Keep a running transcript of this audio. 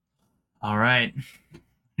All right.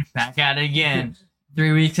 Back at it again.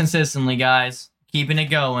 3 weeks consistently, guys. Keeping it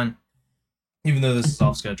going. Even though this is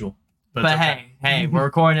off schedule. But it's okay. hey, we're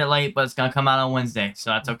recording it late, but it's going to come out on Wednesday,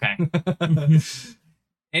 so that's okay.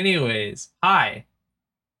 Anyways, hi.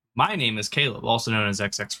 My name is Caleb, also known as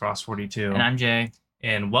XXFrost42. And I'm Jay.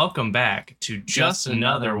 And welcome back to Just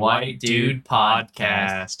Another White Dude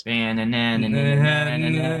Podcast.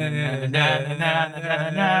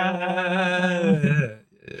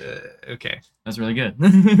 Okay. That's really good.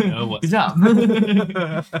 No, Good job.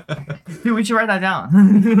 Dude, we should write that down.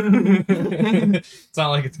 It's not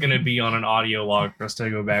like it's going to be on an audio log for us to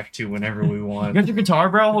go back to whenever we want. You got your guitar,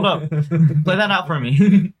 bro? Hold up. Play that out for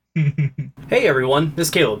me. Hey everyone, this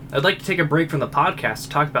is Caleb. I'd like to take a break from the podcast to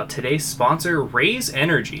talk about today's sponsor, Raise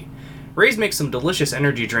Energy. Raise makes some delicious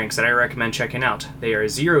energy drinks that I recommend checking out. They are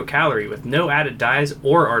 0 calorie with no added dyes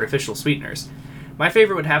or artificial sweeteners. My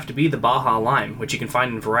favorite would have to be the Baja Lime, which you can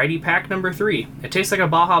find in Variety Pack number 3. It tastes like a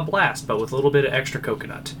Baja Blast, but with a little bit of extra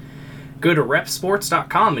coconut. Go to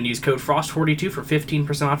repsports.com and use code FROST42 for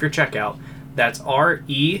 15% off your checkout. That's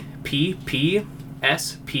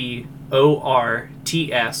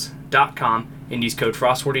REPPSPORTS.com and use code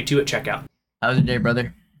FROST42 at checkout. How was your day,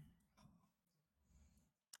 brother?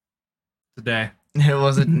 Today. It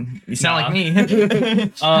wasn't. You sound like me.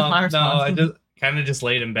 That's my response. No, I just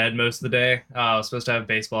laid in bed most of the day. I was supposed to have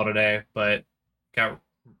baseball today, but got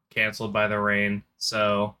canceled by the rain,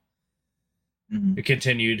 so it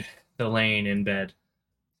continued the laying in bed.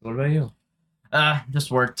 What about you? Just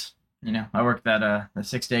worked. You know, I worked that the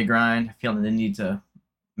 6-day grind. I feel that I need to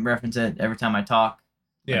reference it every time I talk.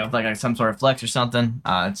 Yeah. Like some sort of flex or something.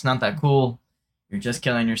 It's not that cool. You're just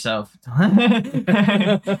killing yourself.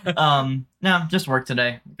 No, just worked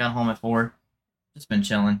today. Got home at 4. Just been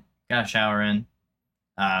chilling. Got a shower in.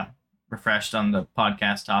 Refreshed on the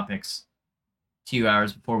podcast topics 2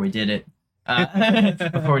 hours before we did it.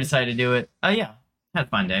 Before we decided to do it. Yeah. Had a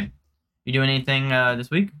fun day. You doing anything this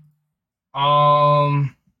week?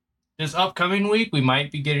 This upcoming week we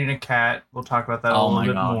might be getting a cat. We'll talk about that a little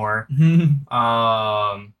bit more.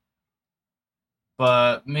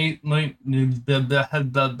 But mainly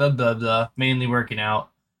working out.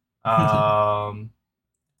 Gonna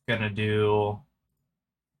do.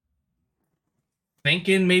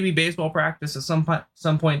 Thinking maybe baseball practice at some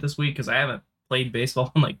point this week because I haven't played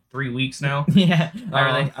baseball in like 3 weeks now. Yeah,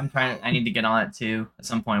 I need to get on it too. At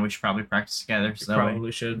some point, we should probably practice together. So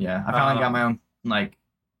probably should. Yeah, I finally got my own like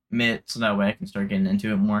mitt, so that way I can start getting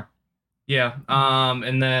into it more. Yeah.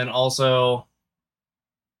 And then also,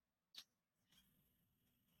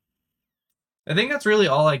 I think that's really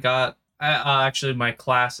all I got. Actually, my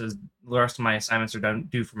classes, the rest of my assignments are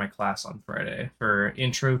due for my class on Friday for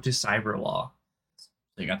Intro to Cyber Law.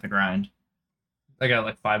 So you got the grind. I got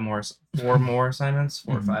like 4 more assignments,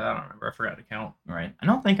 4 or 5. I don't remember. I forgot to count. Right. I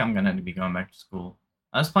don't think I'm gonna be going back to school.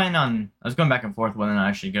 I was going back and forth whether or not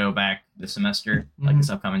I should go back this semester, like this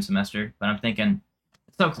upcoming semester. But I'm thinking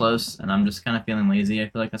it's so close, and I'm just kind of feeling lazy. I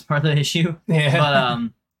feel like that's part of the issue. Yeah.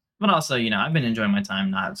 But also, you know, I've been enjoying my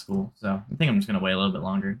time not at school, so I think I'm just gonna wait a little bit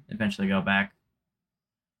longer. Eventually, go back.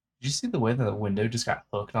 Did you see the way that the window just got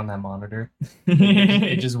hooked on that monitor?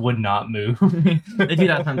 It just would not move. They do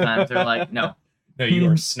that sometimes. They're like, no. No,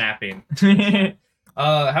 you are snapping.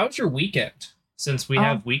 How was your weekend? Since we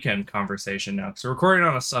have weekend conversation now, because we're recording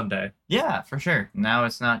on a Sunday. Yeah, for sure. Now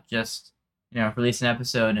it's not just, you know, release an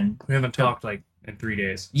episode and we haven't talked like in 3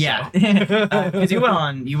 days. Yeah, because you went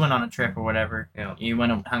on a trip or whatever. Yeah. You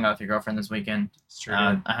went and hung out with your girlfriend this weekend. It's true.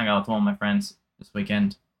 I hung out with one of my friends this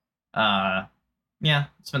weekend. Yeah,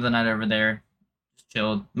 spent the night over there. Just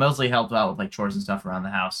chilled. Mostly helped out with like chores and stuff around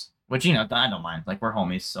the house, which, you know, I don't mind. Like, we're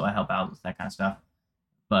homies, so I help out with that kind of stuff.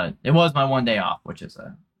 But it was my one day off, which is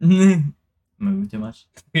moving too much.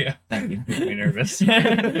 Yeah. Thank you. I'm nervous. For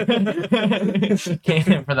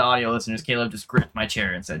the audio listeners, Caleb just gripped my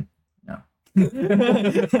chair and said, no.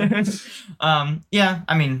 Yeah,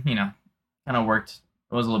 I mean, you know, kind of worked.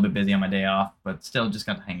 I was a little bit busy on my day off, but still just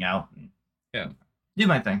got to hang out and do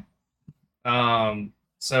my thing.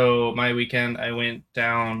 So my weekend, I went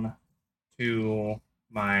down to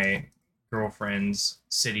my girlfriend's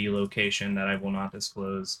city location that I will not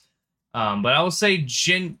disclose. But I will say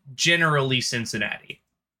generally Cincinnati.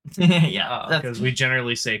 Yeah, because we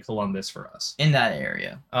generally say Columbus for us. In that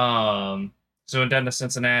area. So went down to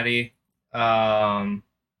Cincinnati. Got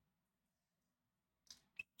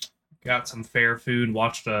some fair food.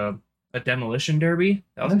 Watched a demolition derby.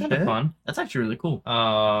 That was kind of fun. That's actually really cool.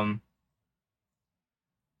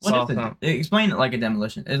 What is it? Explain it like a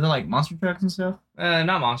demolition. Is it like monster trucks and stuff?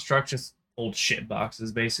 Not monster trucks, just old shit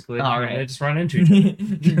boxes, basically. All right. They just run into each other.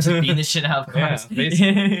 Just beating the shit out of cars. Yeah,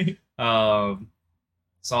 basically.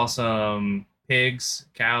 Saw some pigs,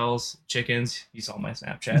 cows, chickens. You saw my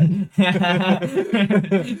Snapchat.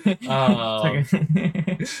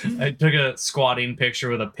 I took a squatting picture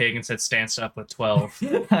with a pig and said "Stand up with 12."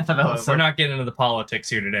 I thought that was We're not getting into the politics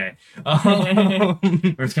here today.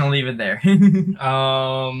 We're just gonna leave it there.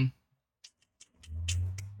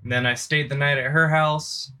 Then I stayed the night at her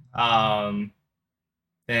house. And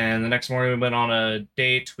the next morning we went on a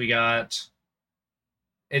date. We got,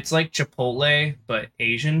 it's like Chipotle but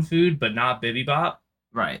Asian food, but not bibimbap.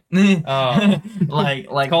 Right. Like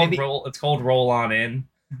it's called maybe, roll. It's called roll on in.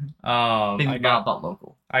 bibimbap but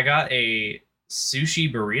local. I got a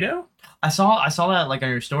sushi burrito. I saw that like on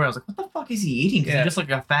your story. I was like, what the fuck is he eating? Because it's just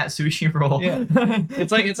like a fat sushi roll. Yeah.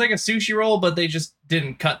 It's like a sushi roll, but they just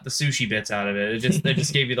didn't cut the sushi bits out of it. They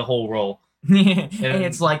just gave you the whole roll. And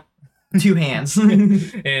it's like 2 hands.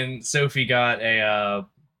 And Sophie got a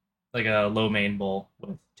like a lo mein bowl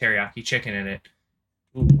with teriyaki chicken in it.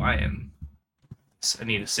 Ooh, I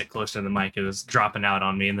need to sit close to the mic. It was dropping out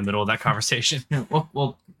on me in the middle of that conversation.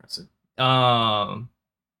 Well,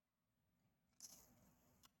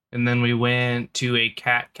 and then we went to a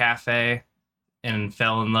cat cafe and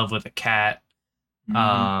fell in love with a cat.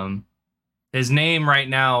 mm-hmm. His name right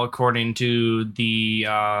now, according to the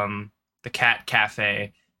cat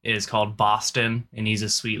cafe, is called Boston, and he's a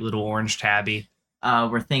sweet little orange tabby.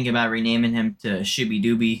 We're thinking about renaming him to Shooby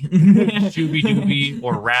Dooby. Shooby Dooby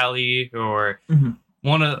or Rally or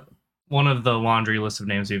one of the laundry list of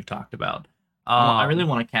names we've talked about. I really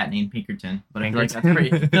want a cat named Pinkerton, but I feel like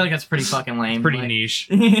that's pretty fucking lame. Pretty niche.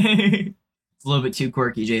 It's a little bit too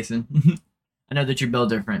quirky, Jason. I know that you're built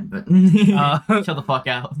different, but shut the fuck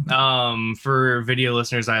out. For video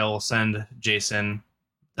listeners, I will send Jason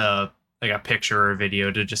like a picture or a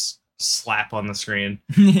video to just slap on the screen.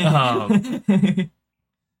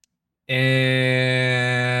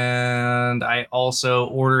 And I also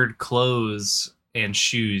ordered clothes and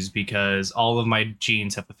shoes because all of my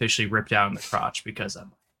jeans have officially ripped out in the crotch because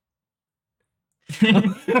I'm that's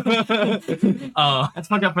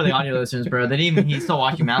fucked up for the audio listeners, bro. They didn't even he still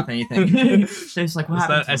watch your mouth or anything. They're just like, what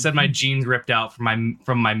happened? I said my jeans ripped out from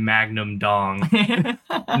my Magnum dong.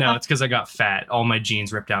 No, it's because I got fat. All my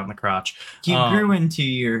jeans ripped out in the crotch. You grew into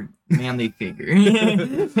your manly figure.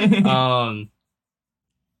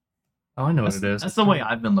 Oh, I know what it is. That's the way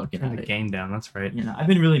I've been looking at it. Gained down. That's right. You know, I've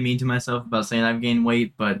been really mean to myself about saying I've gained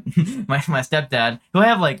weight, but my stepdad, who I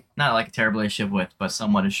have like not like a terrible relationship with, but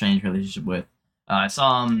somewhat a strange relationship with, I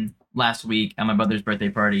saw him last week at my brother's birthday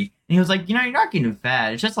party, and he was like, you know, you're not getting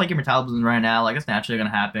fat. It's just like your metabolism right now. Like, it's naturally gonna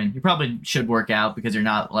happen. You probably should work out because you're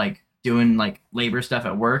not like doing like labor stuff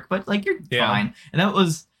at work, but like you're fine. And that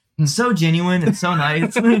was so genuine and so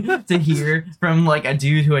nice to hear from like a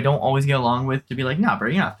dude who I don't always get along with to be like, nah, bro,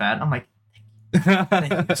 you're not fat. I'm like,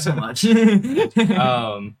 thank you so much.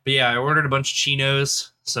 But yeah, I ordered a bunch of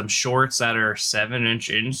chinos, some shorts that are 7-inch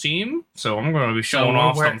inseam, so I'm going to be showing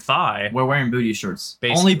off some thigh. We're wearing booty shorts.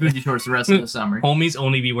 Basically. Only booty shorts the rest of the summer. Homies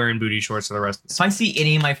only be wearing booty shorts for the rest of the summer. If I see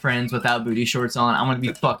any of my friends without booty shorts on, I'm going to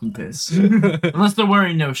be fucking pissed. Unless they're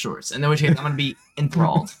wearing no shorts, in which case I'm going to be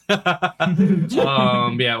enthralled.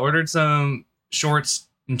 Yeah, ordered some shorts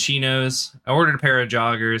and chinos. I ordered a pair of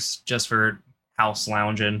joggers just for house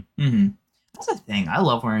lounging. That's the thing. I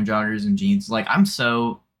love wearing joggers and jeans. Like, I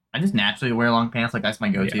just naturally wear long pants. Like, that's my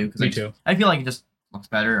go-to. Me too. I feel like it just looks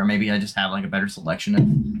better, or maybe I just have like a better selection of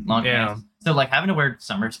long pants. So like having to wear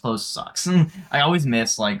summer clothes sucks. I always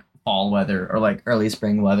miss like fall weather or like early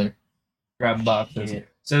spring weather. Grab boxes. Yeah.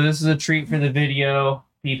 So this is a treat for the video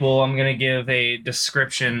people. I'm gonna give a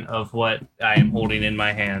description of what I am holding in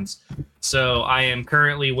my hands. So I am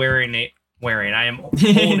currently I am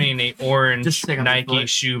holding an orange Nike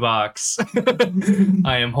shoebox.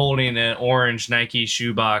 I am holding an orange Nike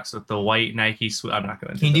shoebox with the white Nike. I'm not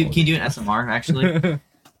going to. Can you do an SMR actually?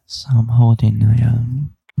 So I'm holding here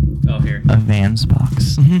a Vans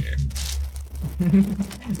box.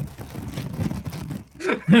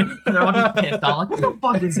 They're all just pissed. Like, what the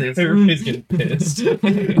fuck is this? Everybody's getting pissed.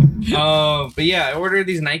 But yeah, I ordered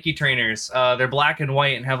these Nike trainers. They're black and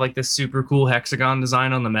white and have like this super cool hexagon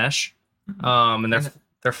design on the mesh. And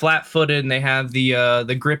they're flat-footed and they have the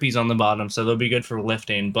grippies on the bottom, so they'll be good for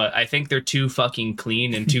lifting. But I think they're too fucking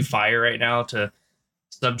clean and too fire right now to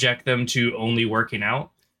subject them to only working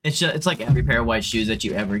out. It's like every pair of white shoes that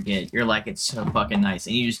you ever get. You're like, it's so fucking nice,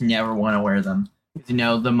 and you just never want to wear them. You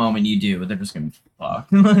know, the moment you do, they're just gonna be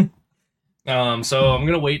fucked. So I'm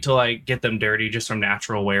gonna wait till I get them dirty just from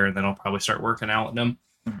natural wear, and then I'll probably start working out in them.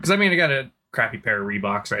 Because I mean, I got a crappy pair of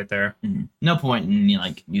Reeboks right there. No point in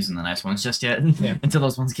like using the nice ones just yet until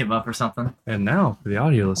those ones give up or something. And now for the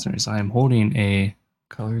audio listeners, I am holding a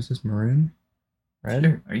color is this? Maroon? Red?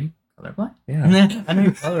 Sure. Are you colorblind? Yeah. I know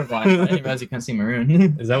you're colorblind. But I didn't realize you couldn't see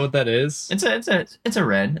maroon. Is that what that is? It's a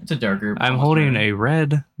red. It's a darker. I'm almost holding maroon. a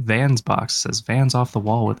red Vans box. It says Vans off the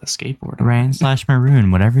wall with a skateboard.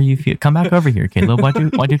 Rain/maroon, whatever you feel. Come back over here, Caleb. Why'd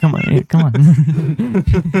you come on? Yeah, come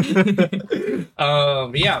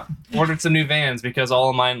on. Yeah. Ordered some new Vans because all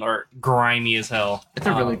of mine are grimy as hell. It's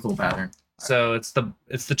a really cool pattern. So it's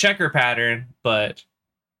the checker pattern, but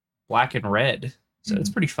black and red. So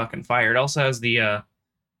it's pretty fucking fire. It also has the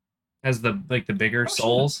bigger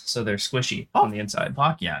soles, so they're squishy on the inside.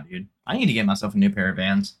 Fuck yeah, dude. I need to get myself a new pair of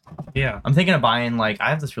Vans. Yeah. I'm thinking of buying I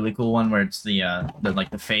have this really cool one where it's the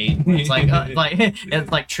fade. It's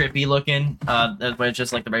it's like trippy looking. But it's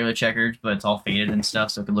just like the regular checkers, but it's all faded and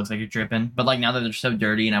stuff, so it looks like you're tripping. But like now that they're so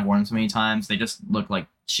dirty and I've worn them so many times, they just look like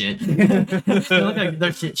shit. They look like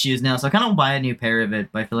they're shit shoes now. So I kind of want to buy a new pair of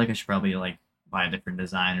it, but I feel like I should probably buy a different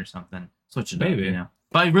design or something. Switch it up, Maybe. you know.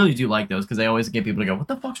 But I really do like those because they always get people to go, "What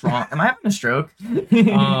the fuck's wrong? Am I having a stroke?"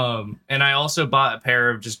 And I also bought a pair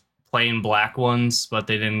of just plain black ones, but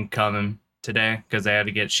they didn't come in today because they had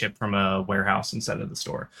to get shipped from a warehouse instead of the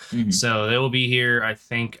store. Mhm. So they will be here, I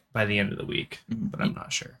think, by the end of the week, but I'm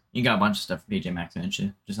not sure. You got a bunch of stuff from PJ Maxx, didn't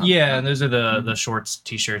you? Just not Yeah, and those are the shorts,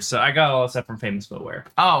 t-shirts. So I got all that stuff from Famous Footwear.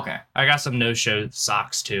 Oh, okay. I got some no-show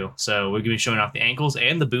socks too, so we're gonna be showing off the ankles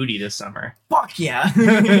and the booty this summer. Fuck yeah.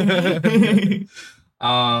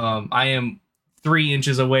 I am 3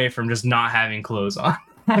 inches away from just not having clothes on.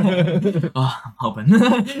 Oh, I'm hoping.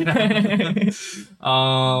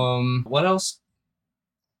 What else?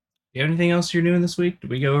 You have anything else you're doing this week? Did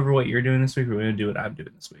we go over what you're doing this week, or are we gonna do what I'm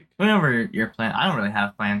doing this week? Whenever your plan, I don't really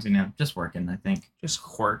have plans, just working, I think. Just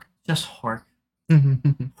work. Just work.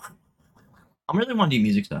 I'm really want to do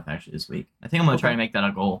music stuff actually this week. I think I'm gonna try to make that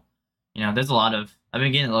a goal. There's I've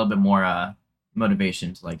been getting a little bit more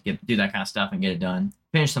motivation to do that kind of stuff and get it done.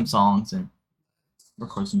 Finish some songs and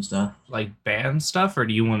record some stuff. Like band stuff, or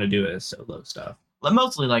do you want to do it as solo stuff?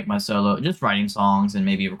 Mostly my solo, just writing songs and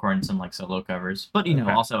maybe recording some solo covers. But Okay.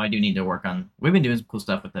 also I do need to work on. We've been doing some cool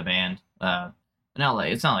stuff with the band.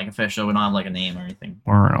 It's not official. We don't have a name or anything.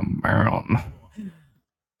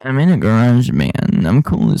 I'm in a garage band. I'm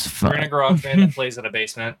cool as fuck. We're in a garage band that plays in a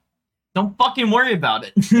basement. Don't fucking worry about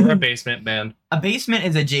it. We're a basement band. A basement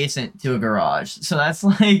is adjacent to a garage, so that's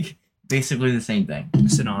basically the same thing.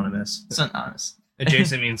 Synonymous. Synonymous.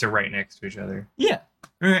 Adjacent means they're right next to each other. Yeah.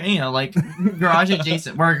 Or, garage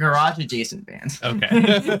adjacent. We're a garage adjacent band.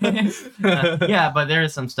 Okay. Yeah, but there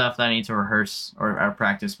is some stuff that I need to rehearse or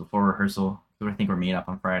practice before rehearsal. So I think we're meeting up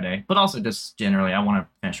on Friday. But also just generally, I want to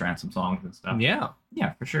finish around some songs and stuff. Yeah.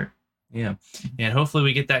 Yeah, for sure. Yeah. And hopefully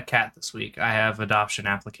we get that cat this week. I have adoption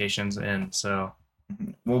applications in, so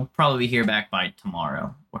We'll probably hear back by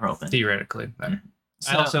tomorrow. We're hoping. theoretically. I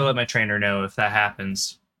So- also let my trainer know if that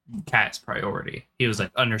happens, cat's priority. He was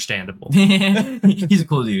like, understandable. He's a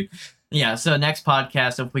cool dude. Yeah, so next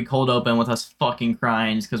podcast, if we cold open with us fucking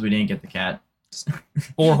crying just because we didn't get the cat.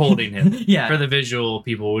 Or holding him. Yeah. For the visual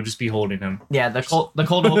people, we'll just be holding him. Yeah, the cold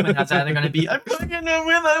open, that's either going to be, I'm going to get the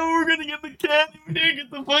with it, we're going to get the cat, we didn't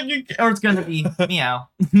get the fucking cat, or it's going to be meow.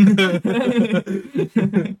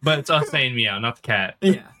 But it's us saying meow, not the cat.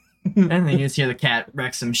 Yeah. And then you just hear the cat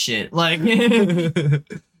wreck some shit.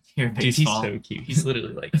 Hear Dude, he's baseball. so cute. He's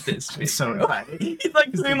literally like this big. He's so bro. excited. He's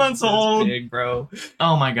like 3 months This old. big, bro.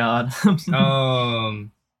 Oh my god.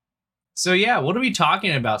 So yeah, what are we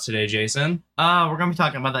talking about today, Jason? We're gonna be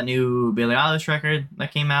talking about that new Billie Eilish record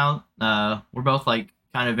that came out. We're both kind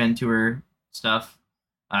of into her stuff.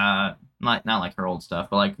 Not like her old stuff,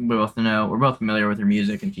 but we're both familiar with her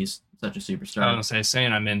music, and she's such a I superstar. was gonna say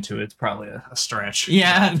saying I'm into it's probably a stretch.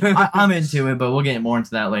 Yeah, I'm into it, but we'll get more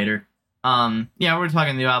into that later. Yeah, we're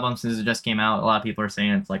talking the new album since it just came out. A lot of people are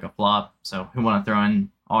saying it's like a flop, so we want to throw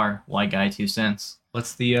in our white guy 2 cents.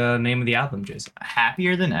 What's the name of the album, Jason?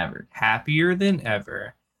 Happier Than Ever. Happier Than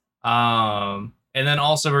Ever. And then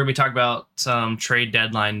also we're gonna be talking about some trade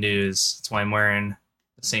deadline news. That's why I'm wearing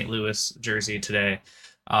the St. Louis jersey today.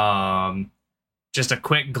 Just a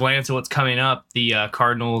quick glance at what's coming up. The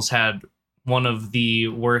Cardinals had one of the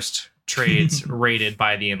worst trades rated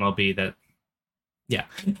by the MLB. Yeah.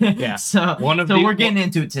 So we're getting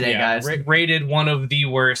into it today, guys. Rated one of the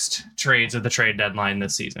worst trades of the trade deadline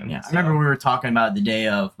this season. Yeah, I remember we were talking about it the day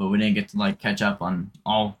of, but we didn't get to catch up on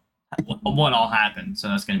what all happened. So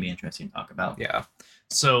that's going to be interesting to talk about. Yeah.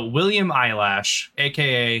 So William Eilish,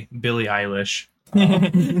 aka Billie Eilish,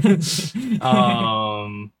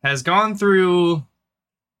 has gone through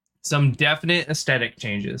some definite aesthetic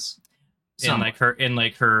changes in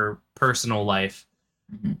her personal life.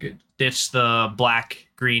 Mhm. Ditched the black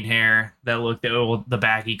green hair, that looked the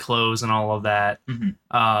baggy clothes and all of that.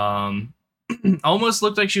 Almost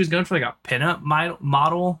looked like she was going for like a pinup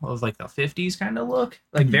model of like the 50s kind of look,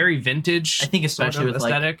 like very vintage. I think especially with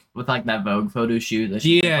aesthetic, with like that Vogue photo shoot. That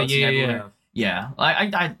she yeah.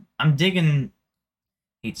 I'm digging.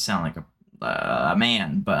 Hate to sound like a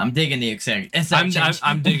man, but I'm digging the aesthetic.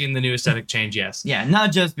 I'm digging the new aesthetic change. Yes. Yeah,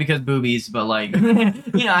 not just because boobies, but like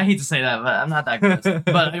I hate to say that, but I'm not that good.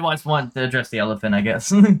 But I just want to address the elephant, I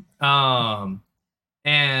guess. And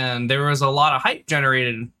there was a lot of hype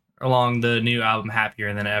generated along the new album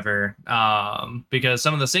Happier Than Ever, because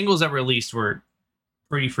some of the singles that were released were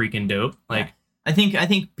pretty freaking dope. Like, yeah. I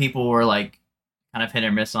think people were like kind of hit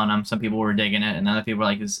or miss on them. Some people were digging it, and other people were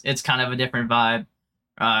like, it's kind of a different vibe.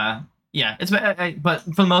 Yeah, but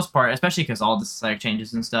for the most part, especially because all the aesthetic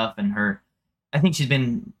changes and stuff, and I think she's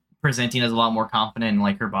been presenting as a lot more confident in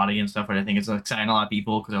like her body and stuff, but I think it's exciting a lot of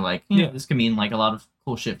people because they're like, this could mean like a lot of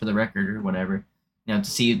cool shit for the record or whatever. To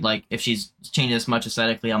see like if she's changed this much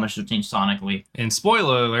aesthetically, how much she'll change sonically. And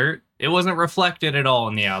spoiler alert, it wasn't reflected at all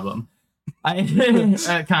in the album.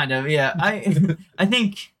 I kind of, yeah. I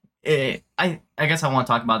think I guess I want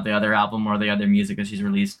to talk about the other album or the other music that she's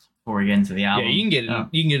released before we get into the album. Yeah, you can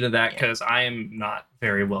get into that because I am not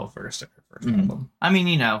very well versed in her first album. I mean,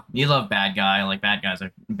 you love Bad Guy. Like Bad Guy's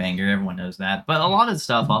a banger. Everyone knows that. But a lot of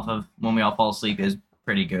stuff off of When We All Fall Asleep is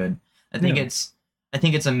pretty good. I think it's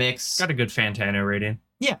a mix. Got a good Fantano rating.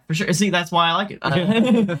 Yeah, for sure. See, that's why I like it.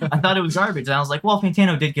 I thought it was garbage, and I was like, well,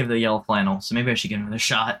 Fantano did give the yellow flannel, so maybe I should give him another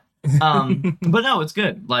shot. But no, it's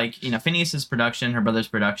good. Like, Phineas's production, her brother's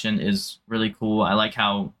production is really cool. I like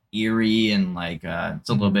how eerie and like it's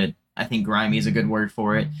a little bit, I think grimy is a good word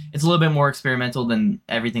for it. It's a little bit more experimental than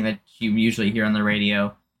everything that you usually hear on the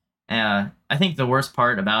radio. I think the worst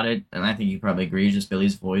part about it, and I think you probably agree, is just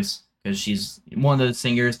Billie's voice. Because she's one of those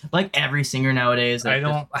singers, like every singer nowadays.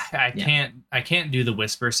 I can't do the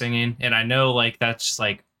whisper singing, and I know like that's just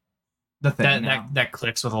like the thing that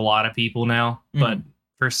clicks with a lot of people now. But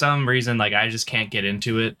for some reason, like I just can't get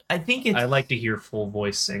into it. I like to hear full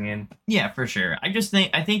voice singing. Yeah, for sure. I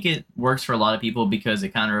think it works for a lot of people because it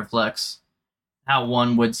kind of reflects how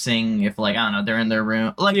one would sing if, like, I don't know, they're in their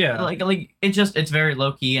room. Like it's very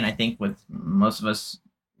low key, and I think with most of us,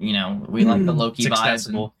 we like the low key vibes.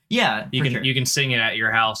 Accessible. Yeah, you can sing it at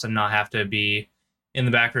your house and not have to be in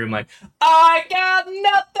the back room like, I got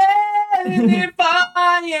nothing if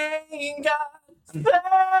I ain't got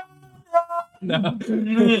no.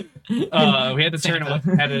 We had to turn away.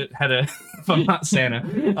 Had to. If I'm not Santa,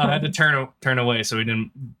 I had to turn away so we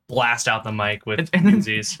didn't blast out the mic with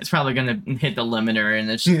disease. It's probably gonna hit the limiter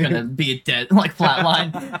and it's just gonna be a dead like flat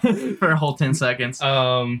line for a whole 10 seconds.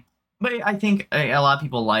 But I think a lot of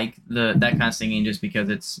people like that kind of singing just because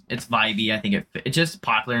it's vibey. I think it's just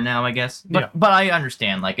popular now, I guess. But I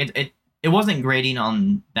understand. Like it wasn't grating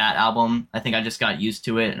on that album. I think I just got used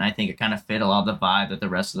to it, and I think it kind of fit a lot of the vibe that the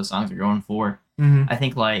rest of the songs are going for. I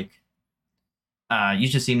think like You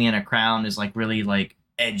Should See Me in a Crown is like really like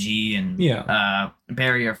edgy, and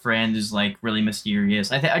Bury a Friend is like really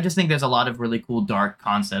mysterious. I just think there's a lot of really cool dark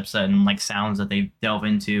concepts and like sounds that they delve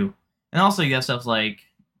into, and also you have stuff like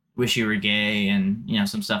Wish You Were Gay, and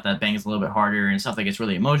some stuff that bangs a little bit harder and stuff that gets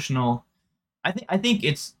really emotional. I think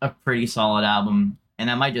it's a pretty solid album, and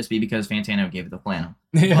that might just be because Fantano gave it the flannel.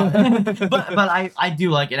 But I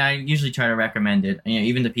do like it. I usually try to recommend it.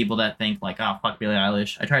 Even to people that think like, oh, fuck Billie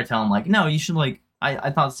Eilish, I try to tell them like, no, you should like.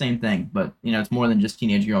 I thought the same thing, but it's more than just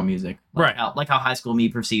teenage girl music, like right? How High School Me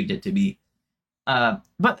perceived it to be.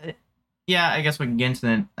 But yeah, I guess we can get into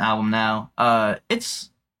the album now.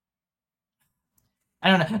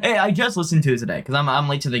 I don't know. Hey, I just listened to it today because I'm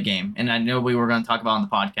late to the game, and I know we were going to talk about it on the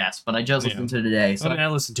podcast, but I just listened to it today. So I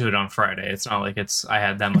listened to it on Friday. It's not like I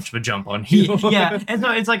had that much of a jump on you. Yeah, and so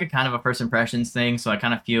it's like a kind of a first impressions thing. So I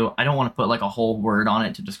kind of feel I don't want to put like a whole word on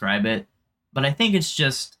it to describe it, but I think it's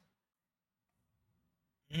just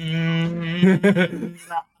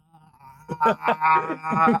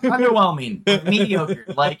underwhelming, mediocre.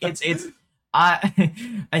 Like it's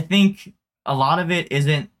I think a lot of it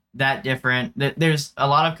isn't that different. There's a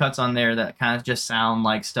lot of cuts on there that kind of just sound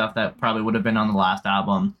like stuff that probably would have been on the last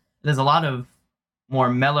album. There's a lot of more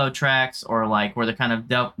mellow tracks, or like where they're kind of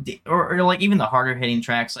or like even the harder hitting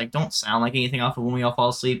tracks like don't sound like anything off of When We All Fall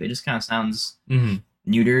Asleep. It just kind of sounds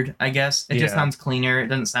neutered, I guess. It just sounds cleaner. It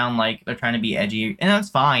doesn't sound like they're trying to be edgy, and that's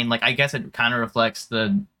fine. Like I guess it kind of reflects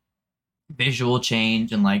the visual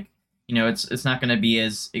change, and like it's not going to be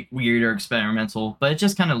as weird or experimental, but it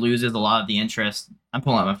just kind of loses a lot of the interest. I'm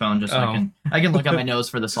pulling out my phone just so I can look at my nose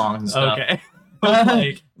for the songs and stuff. Okay.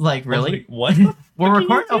 Like really? What? We're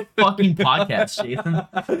recording a fucking podcast, Jason.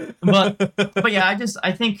 But yeah,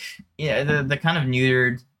 I think the kind of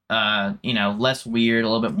neutered, less weird, a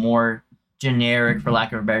little bit more generic, for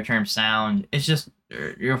lack of a better term, sound. It's just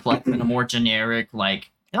reflecting a more generic,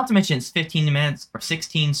 like, not to mention it's 15 minutes or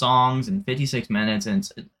 16 songs and 56 minutes, and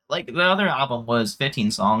it's, like, the other album was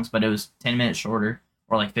 15 songs, but it was 10 minutes shorter,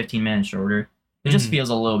 or like 15 minutes shorter. It just feels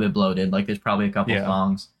a little bit bloated. Like, there's probably a couple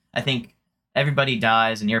songs. I think Everybody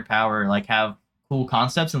Dies and Your Power, like, have cool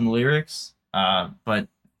concepts in the lyrics, but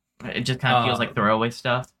it just kind of feels like throwaway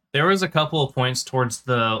stuff. There was a couple of points towards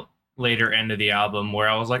the later end of the album where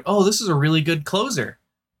I was like, "Oh, this is a really good closer.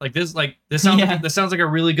 This sounds like a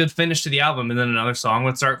really good finish to the album." And then another song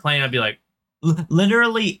would start playing. I'd be like,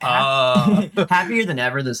 literally, Happier Than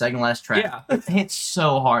Ever, the second last track. Yeah, it hits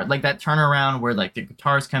so hard. Like that turnaround where like the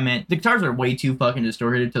guitars come in. The guitars are way too fucking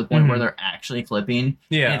distorted to the point where they're actually clipping.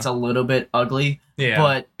 Yeah, and it's a little bit ugly. Yeah,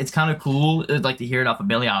 but it's kind of cool. I'd like to hear it off a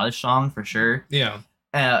Billie Eilish song for sure. Yeah,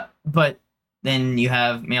 but then you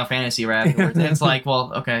have Male Fantasy Rap, and it's like,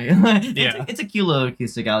 well, okay, it's a cute little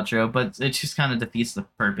acoustic outro, but it just kind of defeats the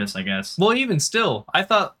purpose, I guess. Well, even still, I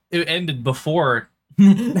thought it ended before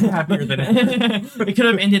Happier Than Ever. It could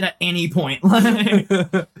have ended at any point.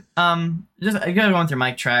 I gotta go through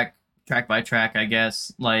my track by track, I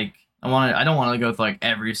guess. Like, I don't want to go through like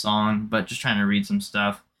every song, but just trying to read some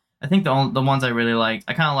stuff. I think the ones I really liked,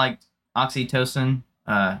 I kind of liked Oxytocin.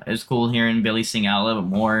 It was cool hearing Billie sing out a little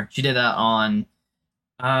bit more. She did that on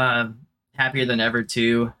Happier Than Ever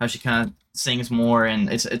too. How she kind of sings more,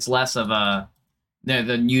 and it's less of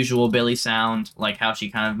the usual Billie sound, like how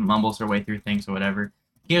she kind of mumbles her way through things or whatever.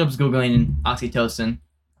 Caleb's googling Oxytocin.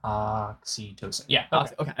 Oxytocin. Yeah.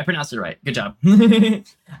 Okay, I pronounced it right. Good job. Yeah,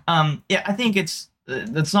 I think it's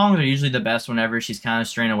the songs are usually the best whenever she's kind of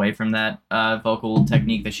straying away from that vocal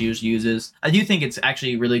technique that she uses. I do think it's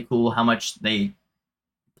actually really cool how much they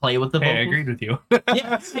play with the vocals. I agreed with you.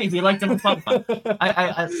 Yeah, hey, you like them fun.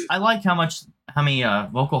 I like how many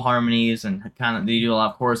vocal harmonies and kind of they do a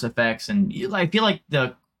lot of chorus effects, and I feel like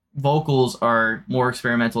the vocals are more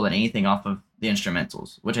experimental than anything off of the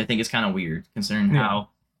instrumentals, which I think is kind of weird considering how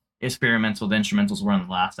experimental the instrumentals were on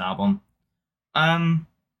the last album.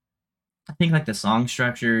 I think like the song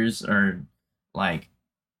structures are like,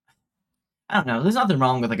 I don't know. There's nothing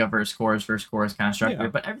wrong with like a verse chorus kind of structure,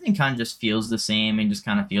 but everything kind of just feels the same and just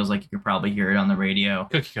kind of feels like you could probably hear it on the radio.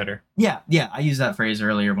 Cookie cutter. Yeah. I used that phrase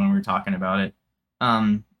earlier when we were talking about it.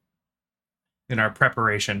 In our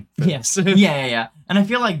preparation. Yes. Yeah. And I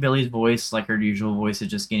feel like Billie's voice, like her usual voice, is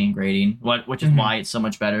just getting grating. Which is why it's so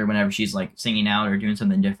much better whenever she's like singing out or doing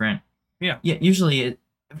something different. Yeah. Usually,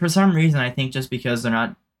 for some reason, I think just because they're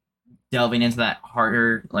not delving into that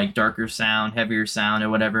harder, like darker sound, heavier sound, or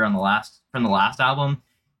whatever from the last album,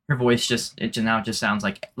 her voice just sounds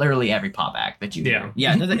like literally every pop act that you hear.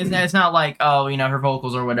 Yeah, it's not like her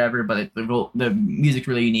vocals or whatever, but the music's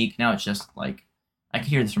really unique. Now it's just like I can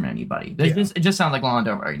hear this from anybody. It just sounds like Lana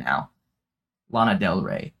Del Rey now. Lana Del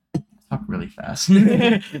Rey. I talk really fast.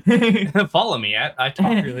 Follow me. I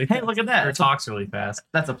talk really fast. Hey, look at that. Or talks really fast.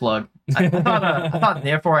 That's a plug. I thought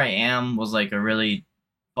Therefore I Am was like a really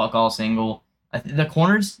fuck all single. The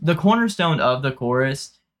cornerstone of the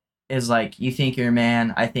chorus is like, you think you're a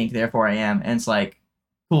man, I think therefore I am. And it's like,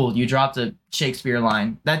 cool, you dropped a Shakespeare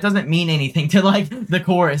line. That doesn't mean anything to like the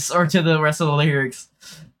chorus or to the rest of the lyrics.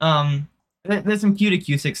 There's some cute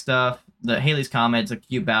acoustic stuff. The Haley's Comet's a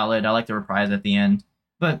cute ballad. I like the reprise at the end.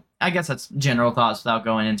 But I guess that's general thoughts without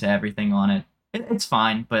going into everything on it. It's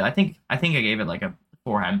fine, but I think I gave it like a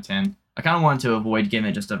 4 out of 10. I kind of wanted to avoid giving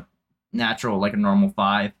it just a natural, like a normal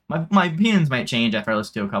 5. My opinions might change after I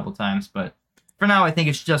listen to it a couple times, but for now I think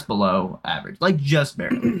it's just below average, like just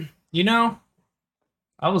barely.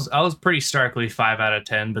 I was pretty starkly 5 out of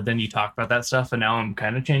 10, but then you talk about that stuff, and now I'm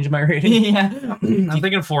kind of changing my rating. Yeah, I'm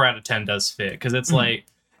thinking 4 out of 10 does fit, because it's like,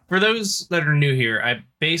 for those that are new here, I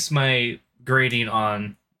base my grading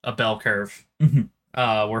on a bell curve,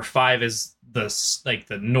 where 5 is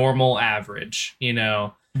the normal average,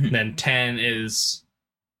 then 10 is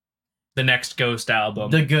the next Ghost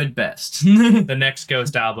album. The good best. The next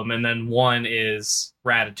Ghost album, and then 1 is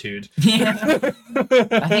Ratitude. Yeah.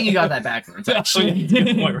 I think you got that backwards, actually.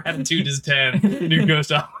 Ratitude is 10. New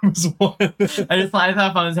Ghost album is 1. I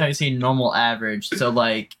thought fun was how you say normal average. So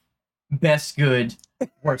like best good,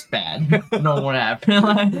 worst bad. No one happened.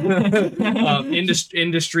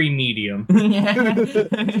 Industry medium.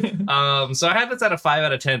 So I had this at a 5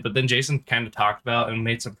 out of 10, but then Jason kind of talked about and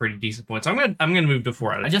made some pretty decent points. I'm gonna move to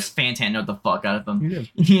 4 out of 10. I just Fantanoed the fuck out of them. You did.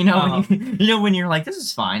 You know, when you're like, this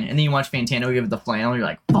is fine, and then you watch Fantano give it the flannel, you're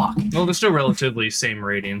like, fuck. Well, they're still relatively same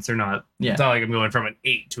ratings. They're not. Yeah. It's not like I'm going from an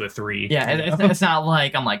 8 to a 3. Yeah, it's not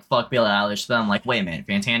like I'm like, fuck Billie Eilish. Then I'm like, wait a minute,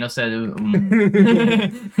 Fantano said.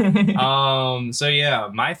 So yeah,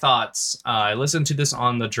 my thoughts. I listened to this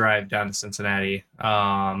on the drive down to Cincinnati.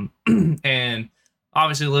 And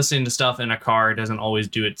obviously listening to stuff in a car doesn't always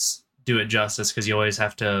do it justice, because you always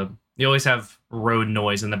have road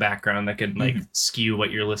noise in the background that could like skew what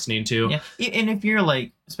you're listening to. Yeah, and if you're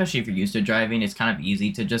like, especially if you're used to driving, it's kind of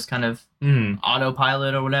easy to just kind of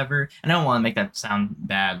autopilot or whatever. And I don't want to make that sound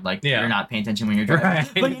bad, like you're not paying attention when you're driving,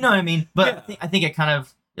 right. But you know what I mean. But I think it kind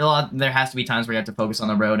of there has to be times where you have to focus on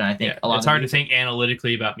the road, and I think a lot. It's hard to think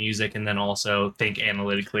analytically about music and then also think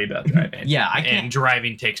analytically about driving. Yeah, I can't. And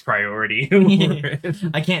driving takes priority.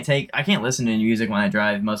 I can't listen to music when I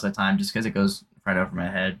drive most of the time just because it goes right over my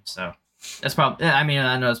head. So that's probably. I mean,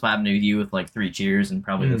 I know that's what happened with you with like 3 Cheers and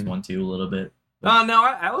probably this one too a little bit. No,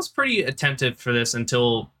 I was pretty attentive for this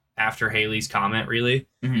until after Haley's comment, really.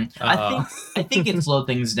 I think it slowed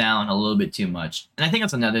things down a little bit too much, and I think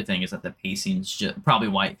that's another thing is that the pacing's just probably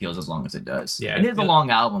why it feels as long as it does. Yeah, it is a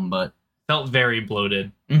long album, but felt very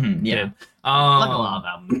bloated. Yeah, like a lot of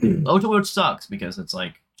albums, which sucks because it's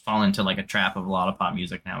like fallen into like a trap of a lot of pop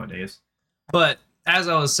music nowadays. But as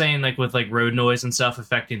I was saying, like with like road noise and stuff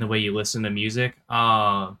affecting the way you listen to music,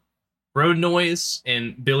 road noise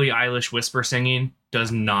and Billie Eilish whisper singing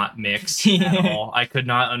does not mix at all. I could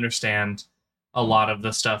not understand a lot of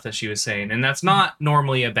the stuff that she was saying, and that's not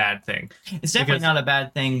normally a bad thing. It's definitely not a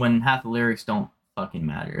bad thing when half the lyrics don't fucking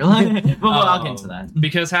matter. But I'll get into that.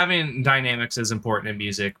 Because having dynamics is important in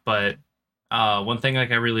music, but one thing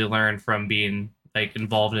like I really learned from being like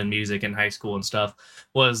involved in music in high school and stuff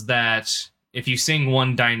was that if you sing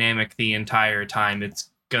one dynamic the entire time, it's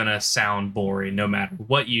gonna sound boring no matter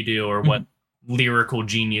what you do or what lyrical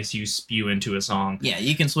genius you spew into a song. Yeah,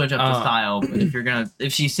 you can switch up the style, but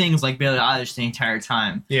if she sings like Billie Eilish the entire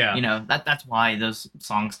time, you know, that's why those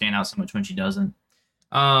songs stand out so much when she doesn't.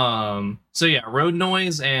 So yeah, road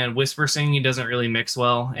noise and whisper singing doesn't really mix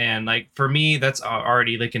well, and like for me that's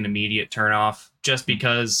already like an immediate turn off, just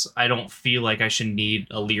because I don't feel like I should need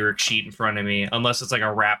a lyric sheet in front of me unless it's like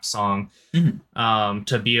a rap song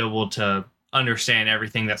to be able to understand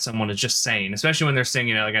everything that someone is just saying, especially when they're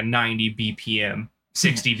singing at like a 90 BPM,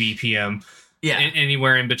 60 BPM,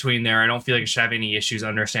 anywhere in between there. I don't feel like I should have any issues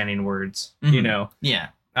understanding words, you know? Yeah.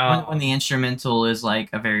 When the instrumental is like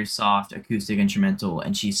a very soft acoustic instrumental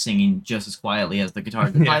and she's singing just as quietly as the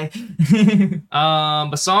guitar can play.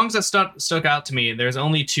 But songs that stuck out to me, there's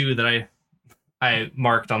only 2 that I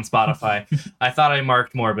marked on Spotify. I thought I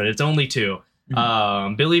marked more, but it's only 2.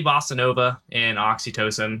 Billie Bossa Nova and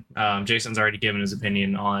Oxytocin. Jason's already given his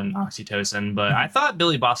opinion on Oxytocin, but I thought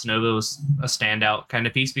Billie Bossa Nova was a standout kind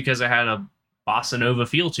of piece because it had a bossa nova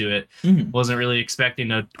feel to it. Wasn't really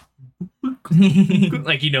expecting a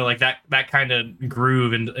like, you know, like that kind of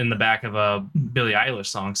groove in the back of a Billie Eilish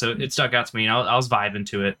song. So it stuck out to me, and I was vibing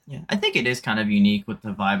to it. Yeah, I think it is kind of unique with the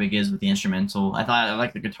vibe it gives with the instrumental. I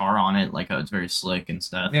like the guitar on it, like how it's very slick and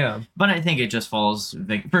stuff. Yeah, but I think it just falls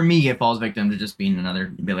for me. It falls victim to just being another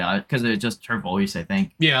Billie Eilish because it's just her voice. I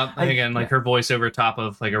think. Yeah, again, like her voice over top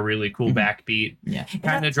of like a really cool backbeat. Yeah,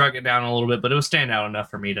 kind of drug it down a little bit, but it was stand out enough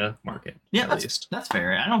for me to mark it. Yeah, that's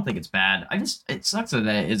fair. I don't think it's bad. It sucks that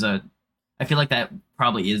it is a. I feel like that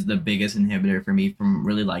probably is the biggest inhibitor for me from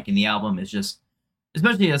really liking the album. Is just,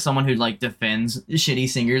 especially as someone who like defends shitty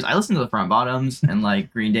singers. I listen to the Front Bottoms and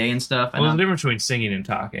like Green Day and stuff. Well, there's a difference between singing and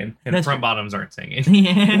talking, and the Front Bottoms aren't singing.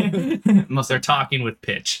 Yeah, they're talking with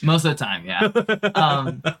pitch most of the time. Yeah,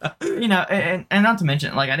 you know, and not to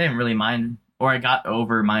mention, like I didn't really mind, or I got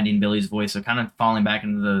over minding Billie's voice, so kind of falling back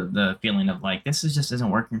into the feeling of like this just isn't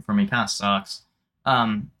working for me. Kind of sucks.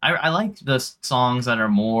 I like the songs that are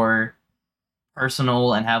more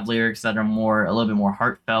personal and have lyrics that are a little bit more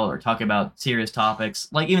heartfelt or talk about serious topics.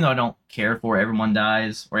 Like, even though I don't care for Everyone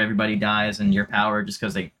Dies or Everybody Dies and Your Power just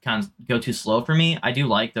because they kind of go too slow for me, I do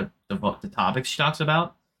like the topics she talks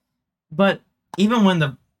about. But even when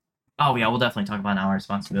we'll definitely talk about Our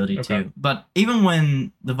Responsibility too. But even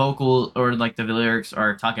when the vocal or like the lyrics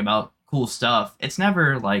are talking about cool stuff, it's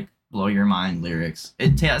never like blow your mind lyrics.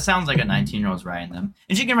 It sounds like a 19-year-old's writing them,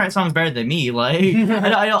 and she can write songs better than me. Like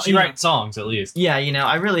I don't. She writes songs at least. Yeah, you know,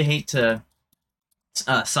 I really hate to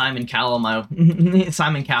Simon Cowell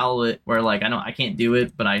it, where like I can't do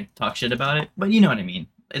it, but I talk shit about it. But you know what I mean.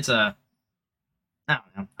 It's I I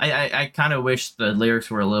don't know. I kind of wish the lyrics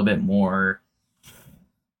were a little bit more,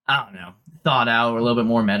 I don't know, thought out, or a little bit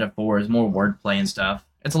more metaphors, more wordplay and stuff.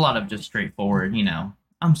 It's a lot of just straightforward,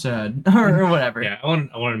 I'm sad or whatever. Yeah, I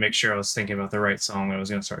wanted to make sure I was thinking about the right song when I was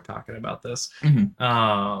going to start talking about this. Mhm.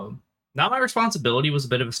 Not My Responsibility was a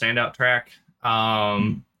bit of a standout track,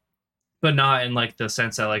 but not in like the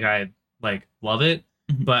sense that like I like love it,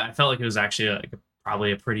 but I felt like it was actually like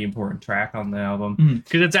probably a pretty important track on the album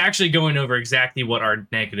because it's actually going over exactly what our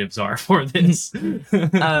negatives are for this.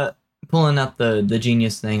 Pulling up the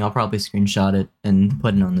Genius thing, I'll probably screenshot it and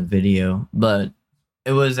put it on the video. But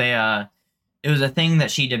it was a thing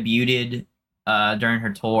that she debuted during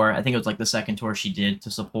her tour. I think it was like the second tour she did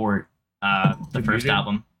to support the first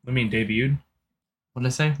album. I mean, debuted. What did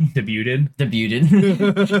I say? Debuted. Dobuku.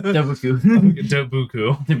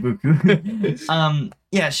 Dobuku.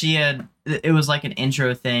 Yeah, she had. It was like an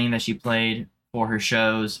intro thing that she played for her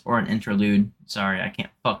shows, or an interlude. Sorry, I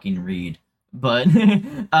can't fucking read. But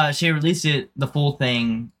she released the full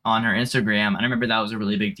thing on her Instagram, and I remember that was a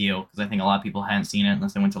really big deal because I think a lot of people hadn't seen it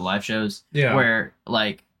unless they went to live shows. Yeah. Where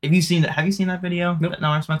like, have you seen that video? Nope.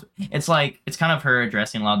 No response. It's like it's kind of her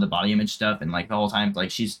addressing a lot of the body image stuff, and like the whole time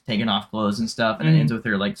like she's taking off clothes and stuff, and it ends with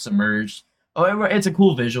her like submerged. Oh, it's a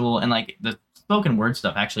cool visual, and like the spoken word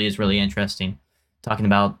stuff actually is really interesting, talking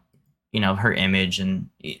about her image, and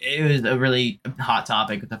it was a really hot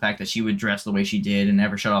topic with the fact that she would dress the way she did and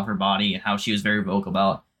never shut off her body, and how she was very vocal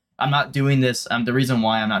about, I'm not doing this. The reason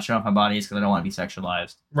why I'm not shutting off my body is because I don't want to be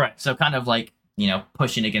sexualized. Right. So kind of like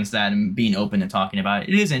pushing against that and being open and talking about it.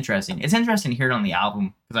 It is interesting. It's interesting to hear it on the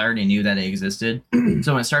album because I already knew that it existed.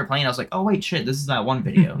 So when it started playing, I was like, oh wait, shit, this is that one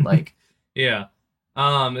video. Like, yeah.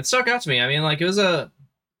 It stuck out to me. I mean, like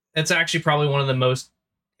it's actually probably one of the most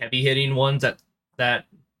heavy hitting ones that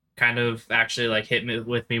kind of actually like hit me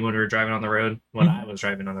with me when we were driving on the road, when I was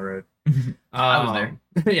driving on the road. I was there.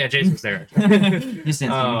 Yeah, Jason was there.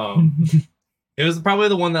 It was probably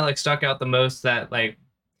the one that like stuck out the most, that like,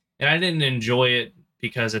 and I didn't enjoy it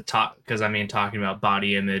because talking about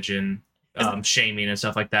body image and shaming and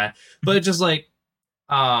stuff like that, but it just like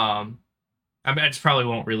I just probably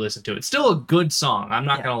won't re-listen to it. It's still a good song. I'm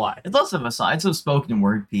not gonna lie. It's less of a song. It's a spoken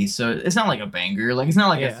word piece, so it's not like a banger. Like it's not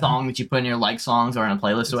like a song that you put in your like songs or in a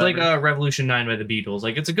playlist. It's like Revolution 9 by the Beatles.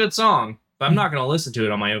 Like it's a good song, but I'm not gonna listen to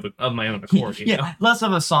it on my own accord. You know? Less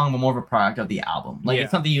of a song, but more of a product of the album. Like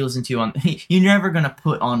it's something you listen to on. You're never gonna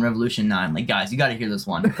put on Revolution 9. Like guys, you got to hear this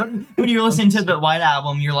one. When you're listening to the White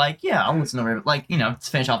Album, you're like, yeah, I'll listen to let's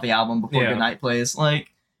finish off the album before Goodnight plays. Like.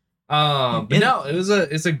 But no, it was a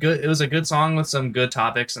good song with some good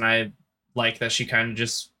topics, and I like that she kind of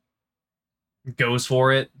just goes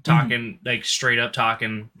for it, talking like straight up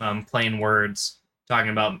talking, plain words, talking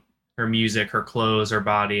about her music, her clothes, her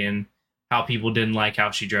body, and how people didn't like how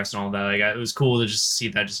she dressed and all that. Like it was cool to just see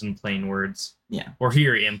that just in plain words. Yeah. Or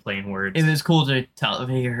hear it in plain words. It was cool to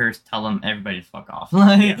hear her tell them everybody to fuck off.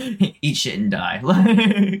 Like eat shit and die.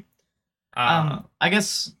 Like I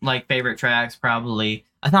guess like favorite tracks probably.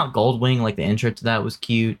 I thought Goldwing, like the intro to that, was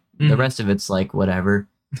cute. The rest of it's like whatever.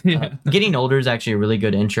 Getting Older is actually a really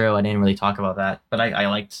good intro. I didn't really talk about that, but I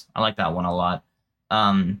liked that one a lot.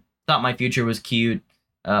 Thought My Future was cute.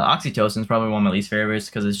 Oxytocin is probably one of my least favorites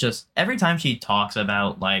because it's just every time she talks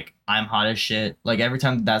about like I'm hot as shit, like every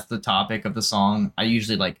time that's the topic of the song, I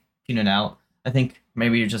usually like tune it out. I think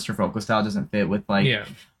maybe just her vocal style doesn't fit with like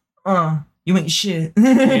you ain't shit.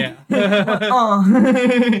 Yeah. It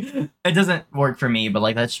doesn't work for me, but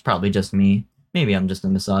like that's probably just me. Maybe I'm just a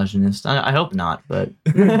misogynist. I hope not, but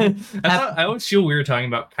I always feel weird talking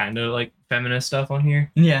about kind of like feminist stuff on here.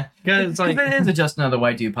 Yeah, because it's like it is just another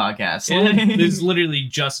white dude podcast. It's literally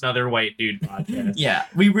just another white dude podcast. Yeah,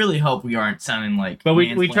 we really hope we aren't sounding like. But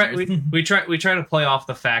we try to play off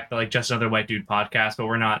the fact that like just another white dude podcast, but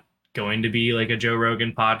we're not going to be like a Joe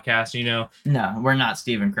Rogan podcast, No, we're not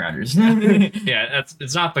Steven Crowder's. Yeah,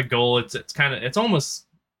 it's not the goal. It's almost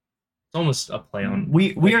a play on.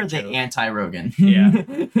 We are the anti-Rogan.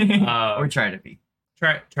 Yeah. Or try to be.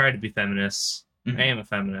 Try to be feminists. I am a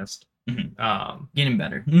feminist. Getting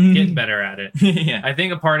better. Getting better at it. Yeah. I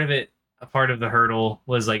think a part of the hurdle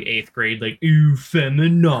was like 8th grade, like, ooh,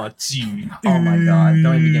 feminazi. Oh my god,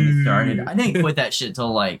 don't even get me started. I didn't quit that shit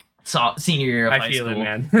till like senior year of high school. I feel it,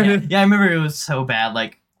 man. Yeah, I remember it was so bad,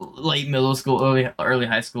 like late middle school, early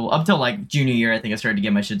high school, up till like junior year. I think I started to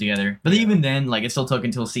get my shit together. But even then, like it still took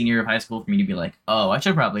until senior year of high school for me to be like, oh, I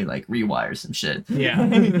should probably like rewire some shit. Yeah.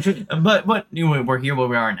 but we're here where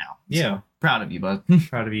we are now. Yeah. So, proud of you, bud.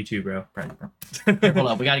 Proud of you too, bro. Proud of you, bro. Here, hold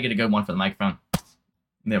up, we got to get a good one for the microphone.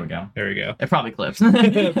 There we go. There we go. It probably clips.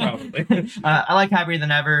 Probably. I like Happier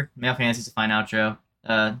Than Ever. Male Fantasy's a fine outro.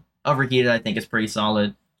 Overheated, I think, is pretty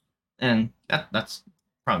solid. And that's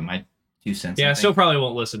probably my 2 cents. Yeah, I I still think. probably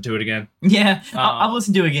won't listen to it again. Yeah, I'll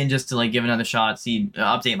listen to it again just to like give another shot, see,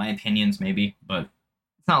 update my opinions maybe, but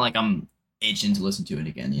it's not like I'm itching to listen to it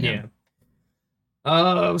again, you know? Yeah.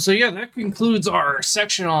 So yeah, that concludes our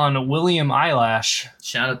section on William Eilish.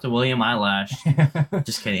 Shout out to William Eilish.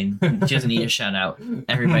 Just kidding. She doesn't need a shout out.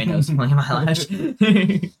 Everybody knows William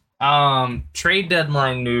Eilish. Trade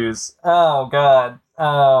deadline news. Oh God.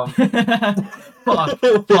 Fuck.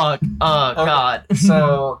 Oh God.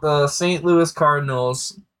 So the St. Louis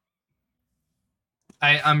Cardinals.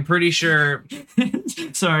 I'm pretty sure.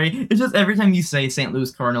 Sorry, it's just every time you say St. Louis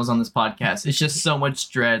Cardinals on this podcast, it's just so much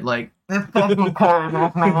dread. Like, fucking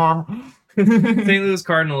Cardinals, man. St. Louis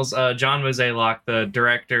Cardinals, John Mozeliak, the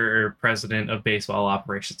director or president of baseball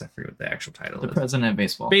operations. I forget what the actual title The is. president of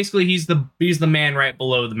baseball. Basically, he's the man right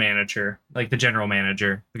below the manager, like the general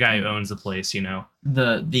manager, the guy who owns the place. You know,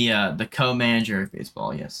 The co-manager of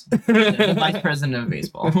baseball. Yes, the vice president of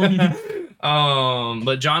baseball.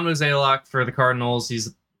 But John Mozeliak for the Cardinals, he's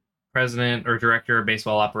the president or director of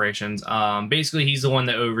baseball operations. Basically, he's the one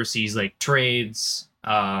that oversees like trades,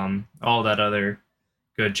 all that other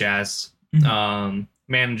good jazz.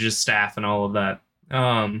 Manages staff and all of that.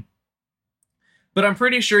 But I'm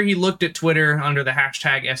pretty sure he looked at Twitter under the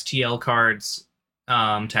hashtag STL cards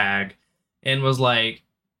tag and was like,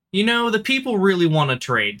 you know, the people really want to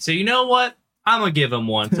trade. So you know what? I'm going to give them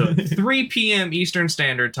one. So at 3 p.m. Eastern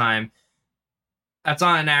Standard Time. That's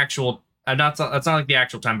not an actual... that's not like the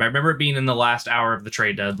actual time, but I remember it being in the last hour of the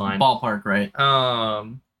trade deadline. Ballpark, right?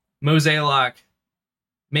 Mozeliak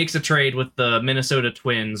makes a trade with the Minnesota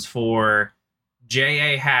Twins for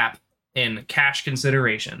J.A. Happ in cash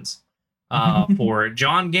considerations for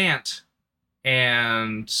John Gant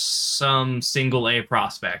and some single A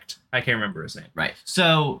prospect. I can't remember his name. Right.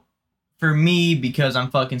 So, for me, because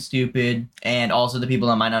I'm fucking stupid, and also the people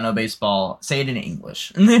that might not know baseball, say it in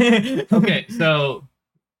English. Okay, so...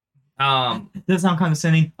 Does that sound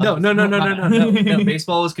condescending? No.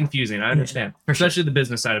 Baseball is confusing. I understand, especially the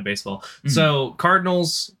business side of baseball. Mm-hmm. So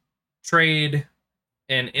Cardinals trade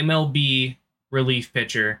an MLB relief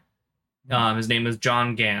pitcher. His name is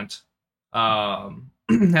John Gant.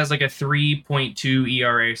 Has like a 3.2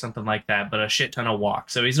 ERA, something like that, but a shit ton of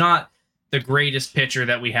walks. So he's not the greatest pitcher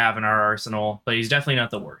that we have in our arsenal, but he's definitely not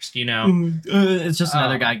the worst. You know, it's just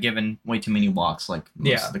another guy giving way too many walks, like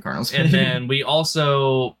most of the Cardinals. And then we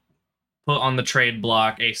also put on the trade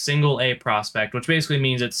block a single A prospect, which basically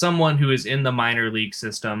means it's someone who is in the minor league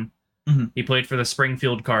system. Mm-hmm. He played for the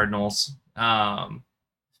Springfield Cardinals.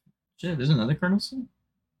 Shit, there's another Cardinals team?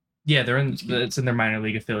 Yeah, it's in their minor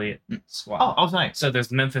league affiliate squad. Oh, nice. So there's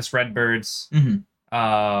the Memphis Redbirds.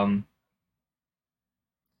 Mm-hmm.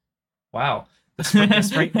 Wow.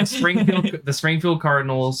 The Springfield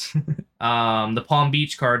Cardinals, the Palm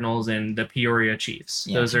Beach Cardinals, and the Peoria Chiefs.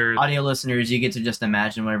 Yeah. Those are audio listeners. You get to just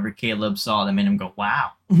imagine whatever Caleb saw that made him go,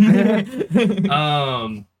 "Wow."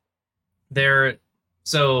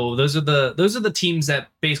 Those are the teams that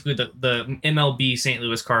basically the MLB St.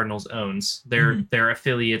 Louis Cardinals owns. They're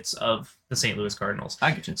affiliates of the St. Louis Cardinals.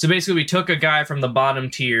 I get you. So basically, we took a guy from the bottom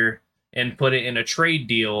tier and put it in a trade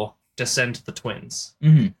deal to send to the Twins.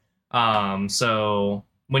 Mm-hmm. So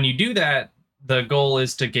when you do that, the goal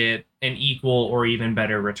is to get an equal or even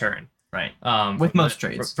better return. Right. With most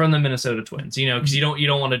trades from the Minnesota Twins, you know, because you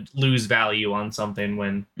don't want to lose value on something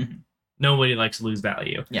when nobody likes to lose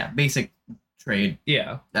value. Yeah, basic trade.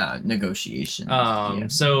 Yeah. Negotiation.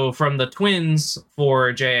 So from the Twins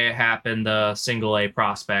for J.A. Happ and the single A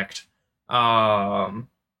prospect,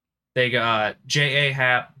 they got J.A.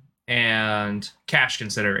 Happ and cash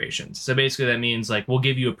considerations. So basically that means like we'll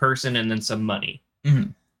give you a person and then some money.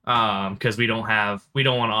 Because we don't want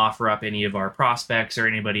to offer up any of our prospects or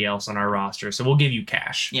anybody else on our roster. So we'll give you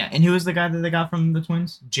cash. Yeah, and who is the guy that they got from the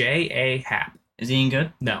Twins? J.A. Happ. Is he any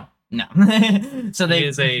good? No. So he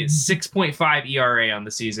is a 6.5 ERA on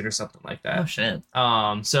the season or something like that. Oh shit.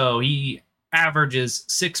 So he averages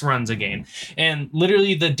 6 runs a game. And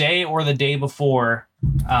literally the day before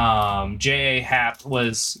J.A. Happ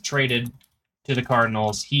was traded to the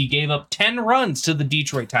Cardinals, he gave up 10 runs to the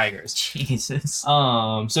Detroit Tigers. Jesus.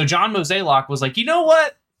 So John Mozeliak was like, you know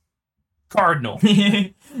what? Cardinal.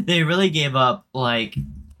 They really gave up like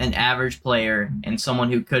an average player and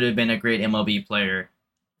someone who could have been a great MLB player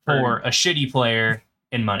for a shitty player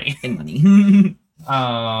in money.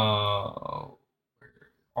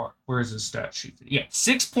 Where's his stat sheet? Yeah,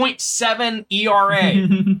 6.7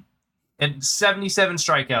 ERA and 77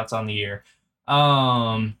 strikeouts on the year.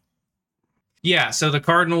 Yeah, so the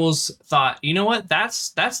Cardinals thought, you know what? That's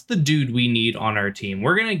the dude we need on our team.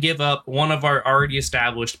 We're gonna give up one of our already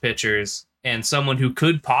established pitchers and someone who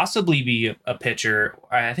could possibly be a pitcher.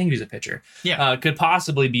 I think he's a pitcher. Yeah. Could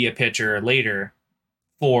possibly be a pitcher later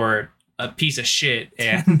for a piece of shit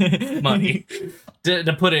and money.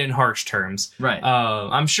 To put it in harsh terms, Right.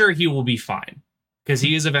 I'm sure he will be fine because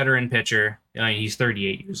he is a veteran pitcher. I mean, he's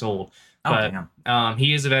 38 years old, but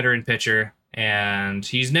he is a veteran pitcher, and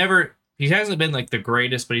he hasn't been like the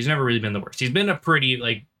greatest, but he's never really been the worst. He's been a pretty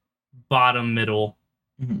like bottom middle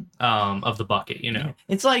of the bucket, you know.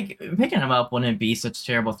 It's like picking him up wouldn't be such a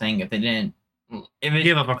terrible thing if they didn't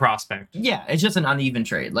give up a prospect. Yeah, it's just an uneven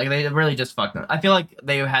trade. Like they really just fucked them. I feel like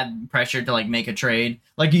they had pressure to like make a trade.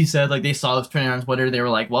 Like you said, like they saw this trending on Twitter. They were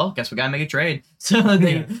like, "Well, guess we gotta make a trade." So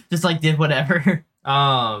they just like did whatever.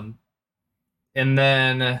 And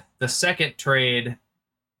then the second trade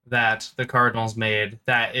that the Cardinals made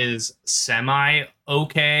that is semi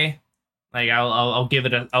okay. Like I'll give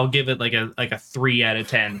it like a 3 out of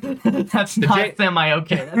 10. That's not semi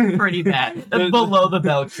okay. That's pretty bad. That's below the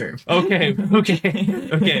bell curve. Okay.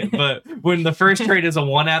 But when the first trade is a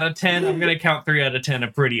 1 out of 10, I'm gonna count 3 out of 10 a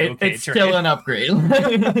pretty okay it's trade. Still an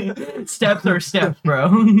upgrade. Steps are steps,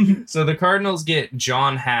 bro. So the Cardinals get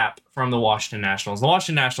John Happ from the Washington Nationals. The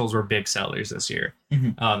Washington Nationals were big sellers this year.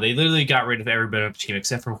 They literally got rid of everybody on the team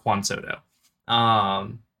except for Juan Soto.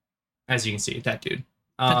 As you can see, that dude.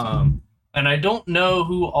 And I don't know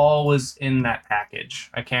who all was in that package.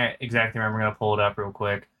 I can't exactly remember. I'm going to pull it up real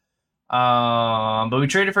quick. But we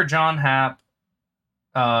traded for John Happ,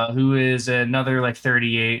 who is another like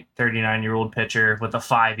 38, 39-year-old pitcher with a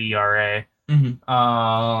 5 ERA.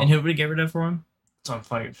 And who would we get rid of for him? So I'm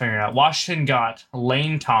figuring out. Washington got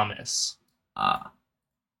Lane Thomas,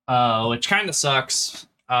 which kind of sucks.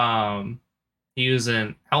 He was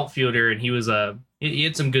an outfielder, and he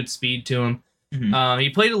had some good speed to him. He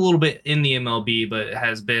played a little bit in the MLB, but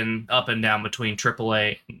has been up and down between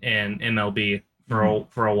AAA and MLB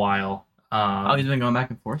for a while. He's been going back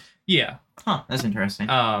and forth? Yeah. Huh, that's interesting.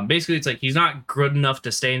 Basically, it's like he's not good enough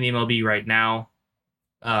to stay in the MLB right now,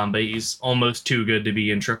 but he's almost too good to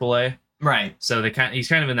be in AAA. Right. So he's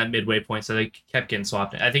kind of in that midway point, so they kept getting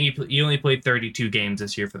swapped. I think he only played 32 games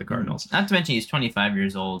this year for the Cardinals. Not to mention he's 25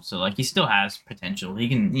 years old, so like he still has potential. He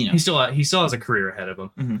can, he still has a career ahead of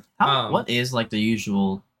him. What is like the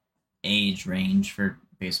usual age range for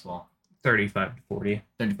baseball? 35 to 40.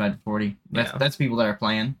 35 to 40. That's people that are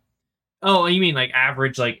playing. Oh, you mean like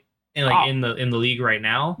average, like in the league right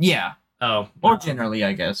now? Yeah. Oh, or generally,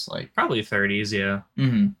 I guess like probably 30s. Yeah.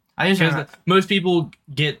 I just most people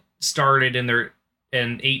get started in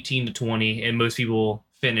 18 to 20, and most people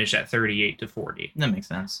finish at 38 to 40. That makes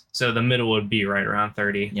sense. So the middle would be right around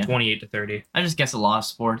 30, 28 to 30. I just guess a lot of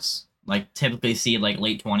sports like typically see like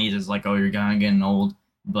late 20s as like, oh, you're kind of getting old.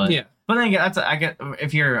 But yeah. But then again, I get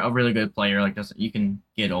if you're a really good player like this, you can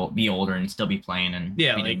be older and still be playing and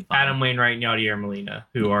like Adam Wainwright and Yadier Molina,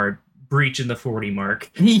 who are breaching the 40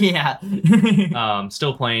 mark. Yeah.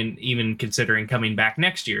 Still playing, even considering coming back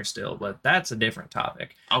next year still, but that's a different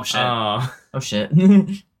topic. Oh shit. Oh shit.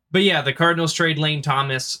 But yeah, the Cardinals trade Lane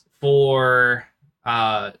Thomas for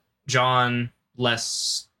John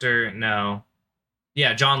Lester.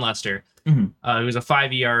 John Lester. He was a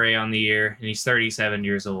 5 ERA on the year, and he's 37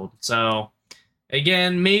 years old. So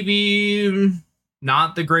again, maybe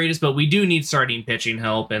not the greatest, but we do need starting pitching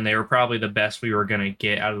help, and they were probably the best we were going to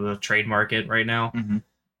get out of the trade market right now.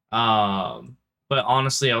 But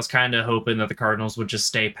honestly, I was kind of hoping that the Cardinals would just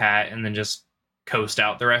stay pat and then just coast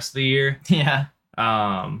out the rest of the year. Yeah.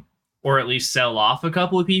 Or at least sell off a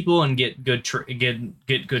couple of people and get good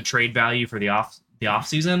good trade value for the off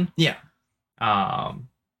season. Yeah.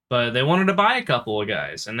 But they wanted to buy a couple of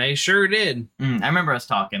guys, and they sure did. I remember us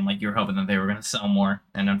talking like you were hoping that they were going to sell more,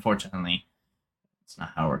 and unfortunately, it's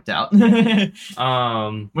not how it worked out.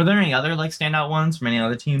 Were there any other like standout ones from any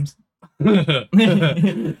other teams? Yeah.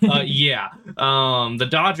 The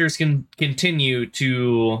Dodgers can continue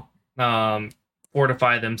to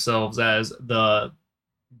fortify themselves as the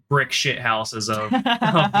brick shit houses of the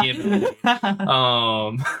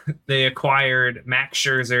NBA. They acquired Max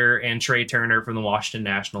Scherzer and Trey Turner from the Washington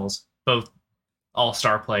Nationals, both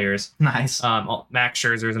all-star players. Nice. Max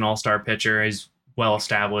Scherzer is an all-star pitcher. He's well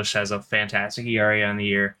established, has a fantastic ERA on the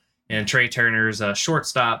year, and Trey Turner's a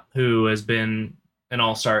shortstop who has been an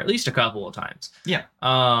all-star at least a couple of times. Yeah.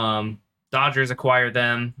 Dodgers acquired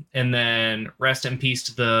them, and then rest in peace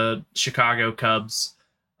to the Chicago Cubs.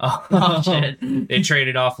 Oh shit. They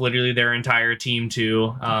traded off literally their entire team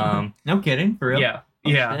too. No kidding, for real? Yeah.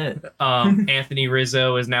 Shit. Anthony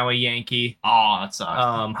Rizzo is now a Yankee. Oh, that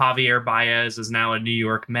sucks. Javier Baez is now a New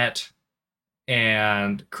York Met.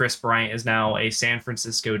 and Chris Bryant is now a San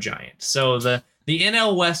Francisco Giant. So the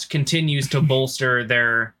NL West continues to bolster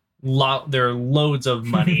their loads of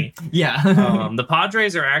money. Yeah. The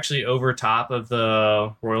Padres are actually over top of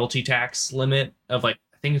the royalty tax limit of like,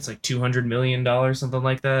 I think it's like $200 million, something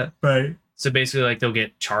like that. Right. So basically, like, they'll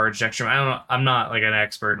get charged extra. I don't know. I'm not like an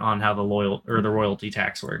expert on how the royalty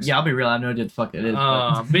tax works. Yeah, I'll be real. I have no idea what the fuck it is.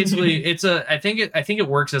 Basically, I think it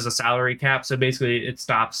works as a salary cap. So basically, it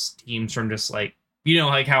stops teams from just like,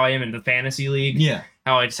 like how I am in the fantasy league. Yeah.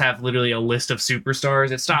 How I just have literally a list of superstars.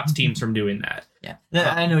 It stops teams from doing that. Yeah.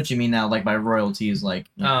 I know what you mean now. Like by royalties, like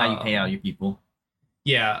how you pay out your people.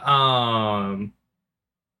 Yeah.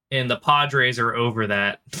 And the Padres are over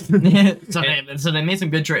that. So they made some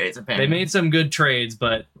good trades, apparently. They made some good trades,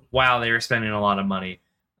 but wow, they were spending a lot of money.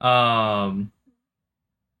 Started.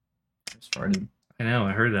 I know,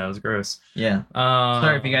 I heard that. It was gross. Yeah.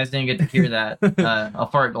 Sorry if you guys didn't get to hear that. I'll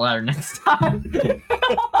fart louder next time.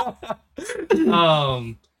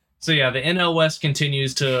 So yeah, the NL West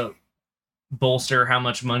continues to bolster how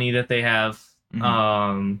much money that they have.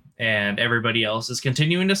 And everybody else is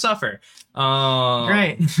continuing to suffer.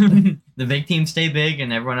 Great. The big teams stay big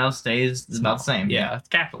and everyone else stays about the same. Yeah, it's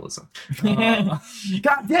capitalism. God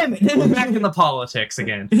damn it. We're back in the politics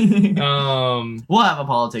again. We'll have a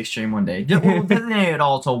politics stream one day. We'll designate it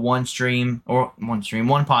all to one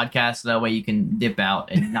podcast, so that way you can dip out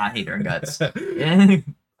and not hate our guts.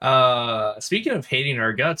 Speaking of hating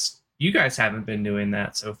our guts, you guys haven't been doing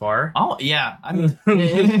that so far. Oh yeah, I mean,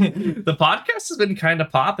 the podcast has been kind of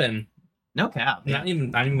popping. No cap. Not even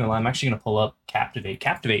gonna lie. I'm actually gonna pull up Captivate.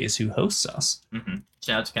 Captivate is who hosts us.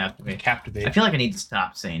 Shout out to Captivate. Captivate. I feel like I need to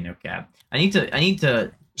stop saying no cap. I need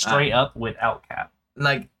to straight up without cap.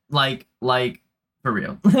 Like for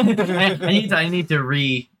real. I need to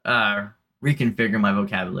reconfigure my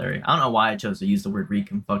vocabulary. I don't know why I chose to use the word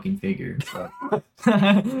figure. But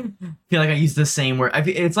I feel like I use the same word.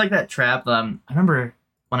 It's like that trap. I remember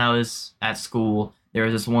when I was at school, there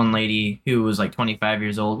was this one lady who was like 25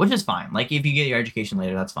 years old, which is fine. Like if you get your education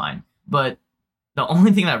later, that's fine. But the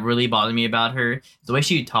only thing that really bothered me about her is the way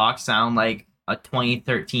she would talk sound like a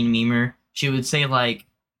 2013 memer. She would say like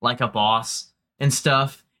a boss and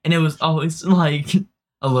stuff, and it was always like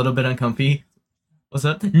a little bit uncomfy. What's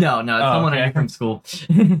up? No, it's someone I knew from school.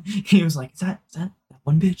 He was like, "Is that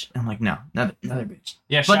one bitch?" And I'm like, "No, another bitch."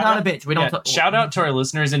 Yeah, but not a bitch. We don't. Shout out to our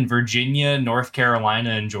listeners in Virginia, North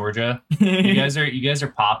Carolina, and Georgia. You guys are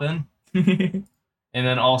popping. And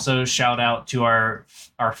then also shout out to our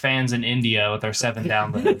fans in India with our 7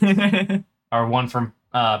 downloads. Our one from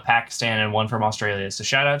Pakistan and one from Australia. So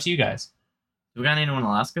shout out to you guys. We got anyone in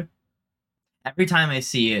Alaska? Every time I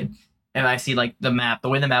see it. And I see like the map, the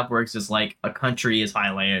way the map works is like a country is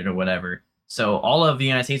highlighted or whatever. So all of the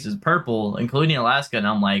United States is purple, including Alaska. And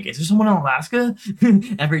I'm like, is there someone in Alaska?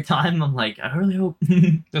 Every time I'm like, I really hope.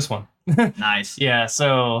 This one. Nice. Yeah,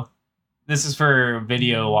 so this is for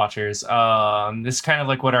video watchers. This is kind of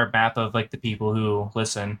like what our map of like the people who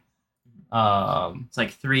listen. It's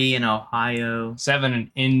like 3 in Ohio, 7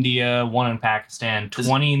 in India, 1 in Pakistan,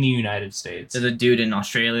 20 in the United States. There's a dude in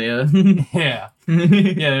Australia. Yeah.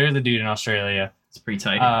 Yeah, there's a dude in Australia. It's pretty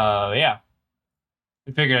tight. Yeah.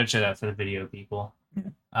 We figured I'd show that for the video people.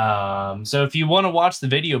 So if you want to watch the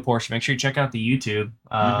video portion, make sure you check out the YouTube.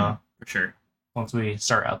 For sure. Once we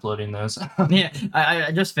start uploading those. Yeah,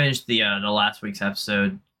 I just finished the last week's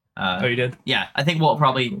episode. Oh, you did? Yeah, I think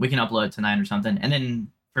we can upload it tonight or something, and then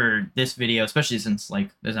for this video, especially since like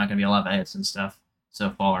there's not gonna be a lot of edits and stuff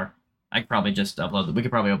so far, I could probably just upload it. We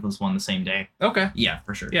could probably upload this one the same day. Okay. Yeah,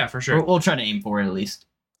 for sure. Yeah, for sure. We'll try to aim for it at least.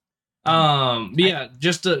 Yeah,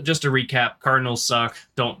 just to recap, Cardinals suck.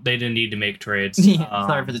 They didn't need to make trades.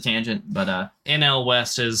 Sorry for the tangent, but NL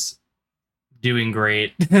West is doing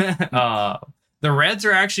great. The Reds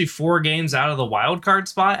are actually 4 games out of the wild card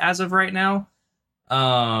spot as of right now.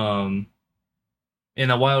 And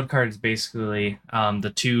the wild card is basically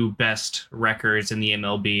the 2 best records in the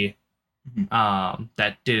MLB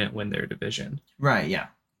that didn't win their division. Right, yeah.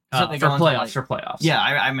 So for playoffs. Yeah,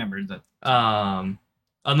 I remember that.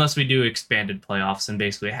 Unless we do expanded playoffs and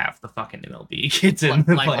basically half the fucking MLB gets in like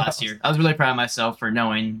playoffs. last year. I was really proud of myself for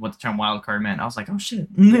knowing what the term wild card meant. I was like, oh shit.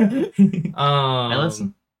 Yeah. Hey,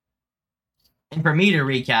 listen. And for me to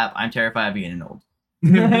recap, I'm terrified of getting old.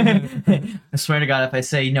 I swear to God, if I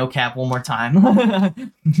say no cap one more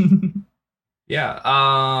time. Yeah.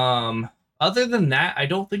 Other than that, I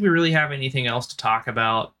don't think we really have anything else to talk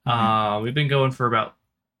about. We've been going for about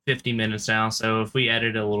 50 minutes now, so if we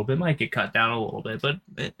edit a little bit, might get cut down a little bit, but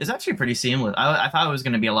it's actually pretty seamless. I thought it was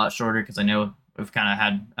going to be a lot shorter because I know we've kind of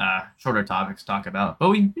had shorter topics to talk about, but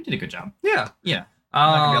we did a good job. Yeah. Yeah.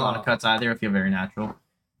 Not gonna be a lot of cuts either. I feel very natural.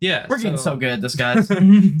 Yeah, We're getting so good at this, guys.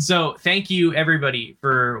 So thank you everybody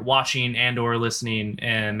for watching and or listening,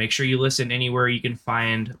 and make sure you listen anywhere you can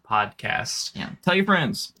find podcasts. Yeah. Tell your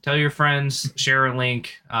friends. Tell your friends, share a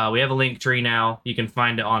link. We have a link tree now. You can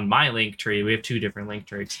find it on my link tree. We have 2 different link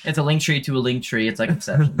trees. It's a link tree to a link tree. It's like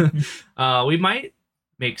Inception. We might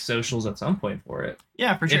make socials at some point for it.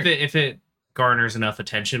 Yeah, for sure. If it garners enough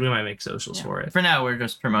attention, we might make socials for it. For now, we're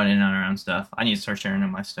just promoting on our own stuff. I need to start sharing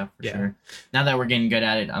on my stuff for sure. Now that we're getting good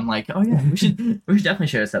at it, I'm like, oh yeah, we should definitely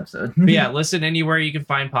share this episode. But yeah, listen anywhere you can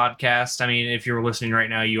find podcasts. I mean, if you're listening right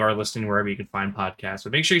now, you are listening wherever you can find podcasts.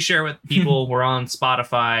 But make sure you share with people. We're on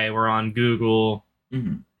Spotify. We're on Google,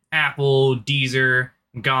 Apple, Deezer,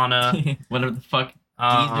 Ghana. Whatever the fuck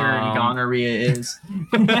Deezer and gonorrhea is.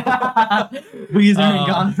 Weezer and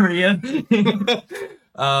gonorrhea.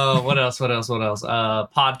 What else?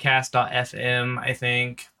 Podcast.fm, I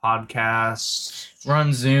think. Podcast.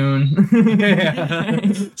 Run Zoom.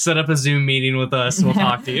 Set up a Zoom meeting with us. We'll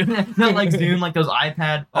talk to you. Not like Zoom, like those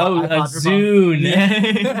iPad. A Zoom.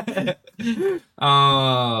 Yeah.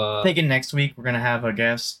 Thinking next week we're gonna have a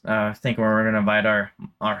guest. I think we're gonna invite our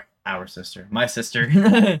sister, my sister,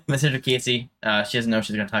 my sister Casey. She doesn't know what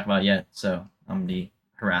she's gonna talk about yet, so I'm gonna be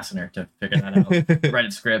harassing her to figure that out.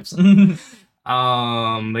 Reddit scripts.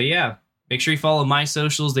 But yeah, make sure you follow my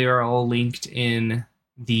socials. They are all linked in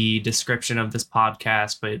the description of this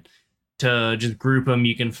podcast, but to just group them,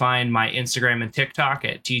 you can find my Instagram and TikTok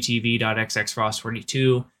at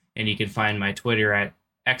ttv.xxfrost42, and you can find my Twitter at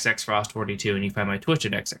xxfrost42, and you can find my Twitch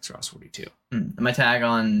at xxfrost42. My tag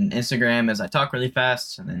on Instagram is I talk really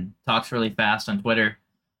fast, and then talks really fast on Twitter.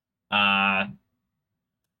 I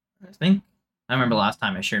remember last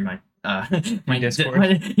time I shared my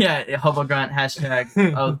Discord. Hobo Grunt hashtag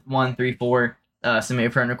 0134. Send me a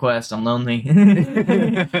friend request. I'm lonely.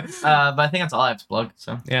 But I think that's all I have to plug.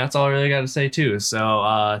 So yeah, that's all I really got to say too.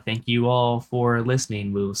 So thank you all for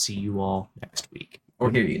listening. We'll see you all next week. Or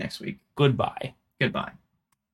hear you next week. Goodbye. Goodbye.